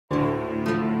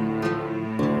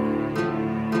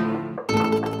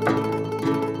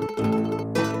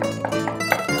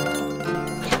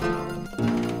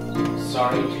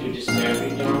sorry to disturb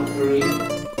you, Jean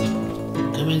Philippe.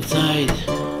 Come inside.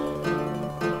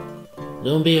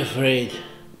 Don't be afraid.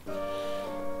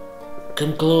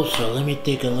 Come closer, let me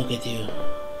take a look at you.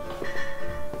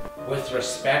 With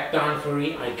respect, Don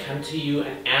Fourie, I come to you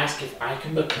and ask if I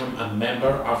can become a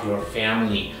member of your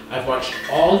family. I've watched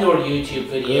all your YouTube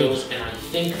videos and I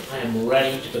think I am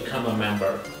ready to become a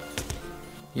member.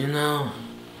 You know,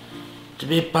 to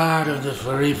be part of the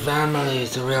Fourie family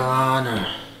is a real honor.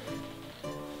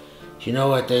 You know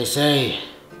what they say?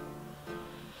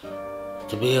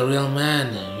 To be a real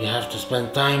man, you have to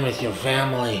spend time with your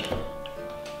family.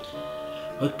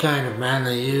 What kind of man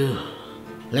are you?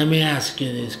 Let me ask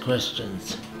you these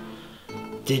questions.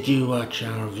 Did you watch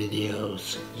our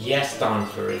videos? Yes, Don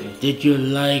Fourie. Did you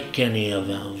like any of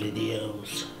our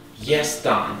videos? Yes,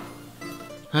 Don.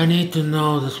 I need to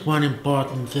know this one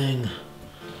important thing.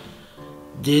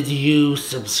 Did you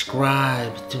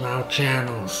subscribe to our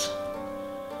channels?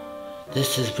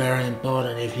 This is very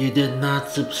important. If you did not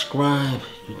subscribe,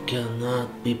 you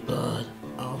cannot be part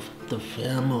of the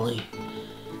family.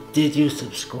 Did you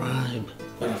subscribe?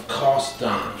 But of course,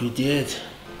 Don. You did?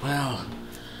 Well,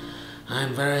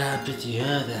 I'm very happy to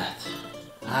hear that.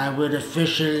 I would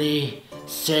officially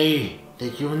say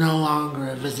that you're no longer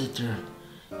a visitor.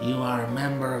 You are a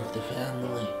member of the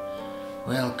family.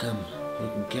 Welcome. You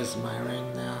can kiss my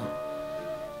ring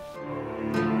now.